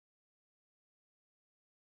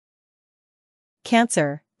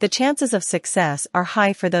Cancer, the chances of success are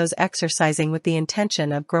high for those exercising with the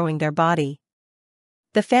intention of growing their body.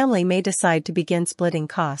 The family may decide to begin splitting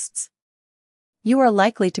costs. You are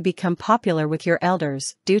likely to become popular with your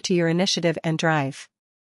elders due to your initiative and drive.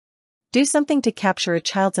 Do something to capture a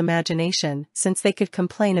child's imagination, since they could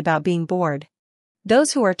complain about being bored.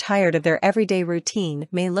 Those who are tired of their everyday routine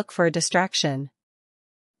may look for a distraction.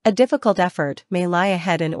 A difficult effort may lie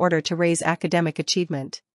ahead in order to raise academic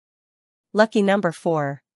achievement. Lucky number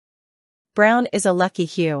 4. Brown is a lucky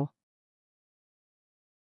hue.